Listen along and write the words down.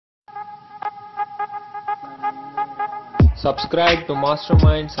Subscribe to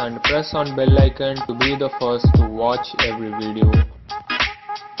Masterminds and press on bell icon to be the first to watch every video.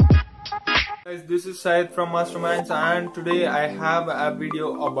 Guys, this is Syed from Masterminds, and today I have a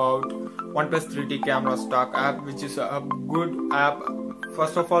video about OnePlus 3T camera stock app, which is a good app.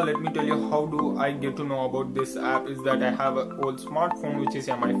 First of all, let me tell you how do I get to know about this app. Is that I have an old smartphone which is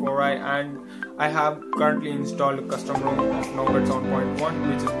Mi4i, and I have currently installed a custom ROM of Nougat 7.1,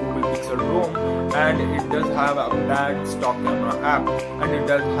 which is Google Pixel ROM, and it does have a bad stock camera app, and it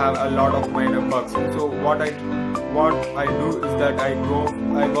does have a lot of minor bugs. So what I do is that I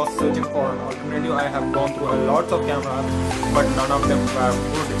was searching for an alternative. I have gone through a lot of camera apps, but none of them were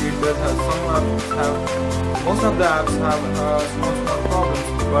good. It does have some apps most of the apps have small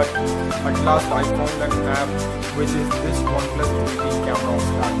problems, but at last I found an app which is this OnePlus 3T camera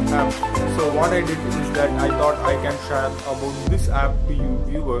stock app. So what I did is that I thought I can share about this app to you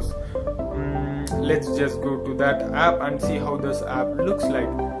viewers. Let's just go to that app and see how this app looks like.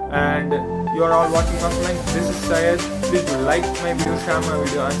 And you are all watching Masterminds. This is Syed. Please do like my video, share my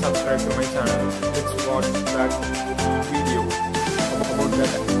video, and subscribe to my channel. Let's watch that video about that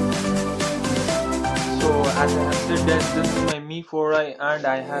app. So as I have said that this is my Mi4i, and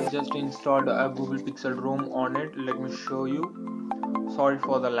I have just installed a Google Pixel ROM on it. Let me show you. Sorry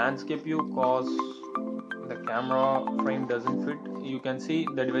for the landscape view cause the camera frame doesn't fit. You can see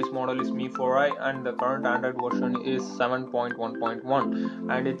the device model is Mi4i, and the current Android version is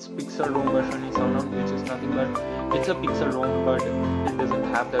 7.1.1, and its Pixel ROM version is unknown, which is nothing but it's a Pixel ROM, but it doesn't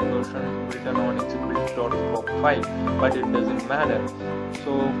have that version written on its build.prop file, but it doesn't matter.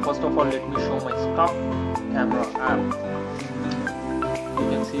 So first of all, let me show my stock camera app. You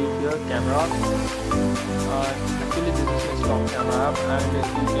can see it here, camera. Actually this is my stock camera app, and you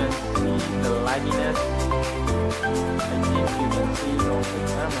can see the lagginess. I think you can see it on the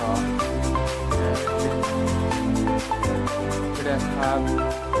camera, and it has had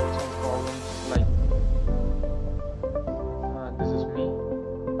some problems like this is me,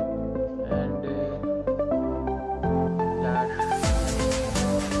 and flash.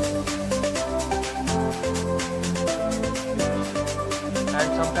 And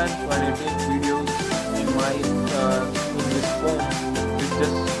sometimes when I take videos in my in this phone, it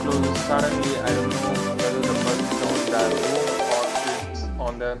just closes suddenly. I don't know whether the bug is on the phone or it's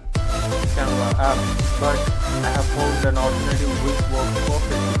on the camera app, but I have found an alternative which works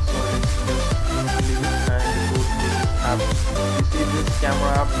perfectly. So let's just leave it and go to this app. You see this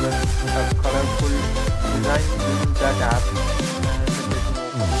camera app with a colorful design. This is that app, and let me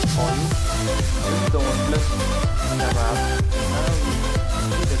open for you. This is the OnePlus camera app.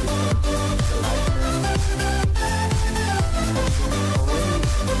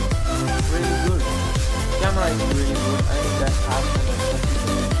 Really good. Camera is really good. I think that has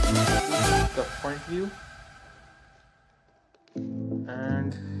the front view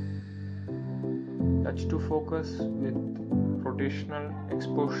and touch to focus with rotational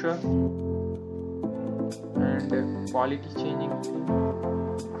exposure and quality changing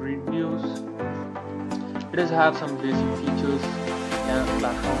grid views. It does have some basic features,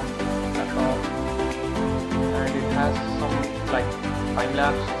 flash on, flash off, and it has some like time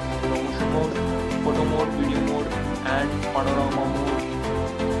lapse, slow motion mode, photo mode, video mode, and panorama mode.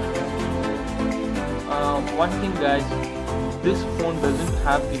 One thing guys, this phone doesn't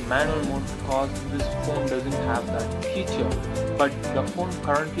have the manual mode because this phone doesn't have that feature, but the phone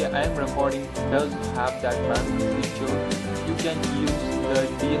currently I am recording does have that manual feature. You can use the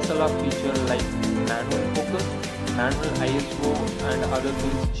DSLR feature like manual focus, manual ISO, and other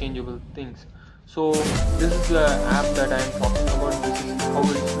things, changeable things. So this is the app that I am talking about. This is how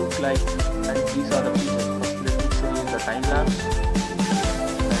it looks like, and these are the features. First, let me show you the time lapse.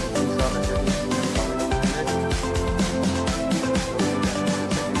 And these are the settings you can available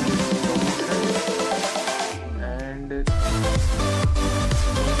in it.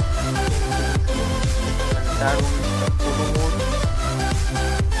 And that one is the photo mode,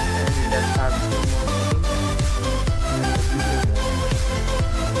 and it does have two more things.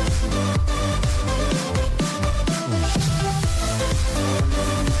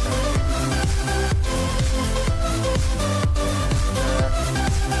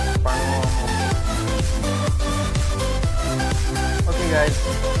 Guys,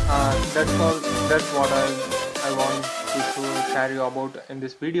 that's all. That's what I want to share you about in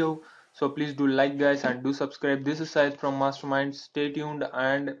this video. So please do like guys, and do subscribe. This is Syed from Mastermind. Stay tuned,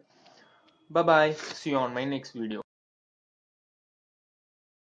 and bye bye. See you on my next video.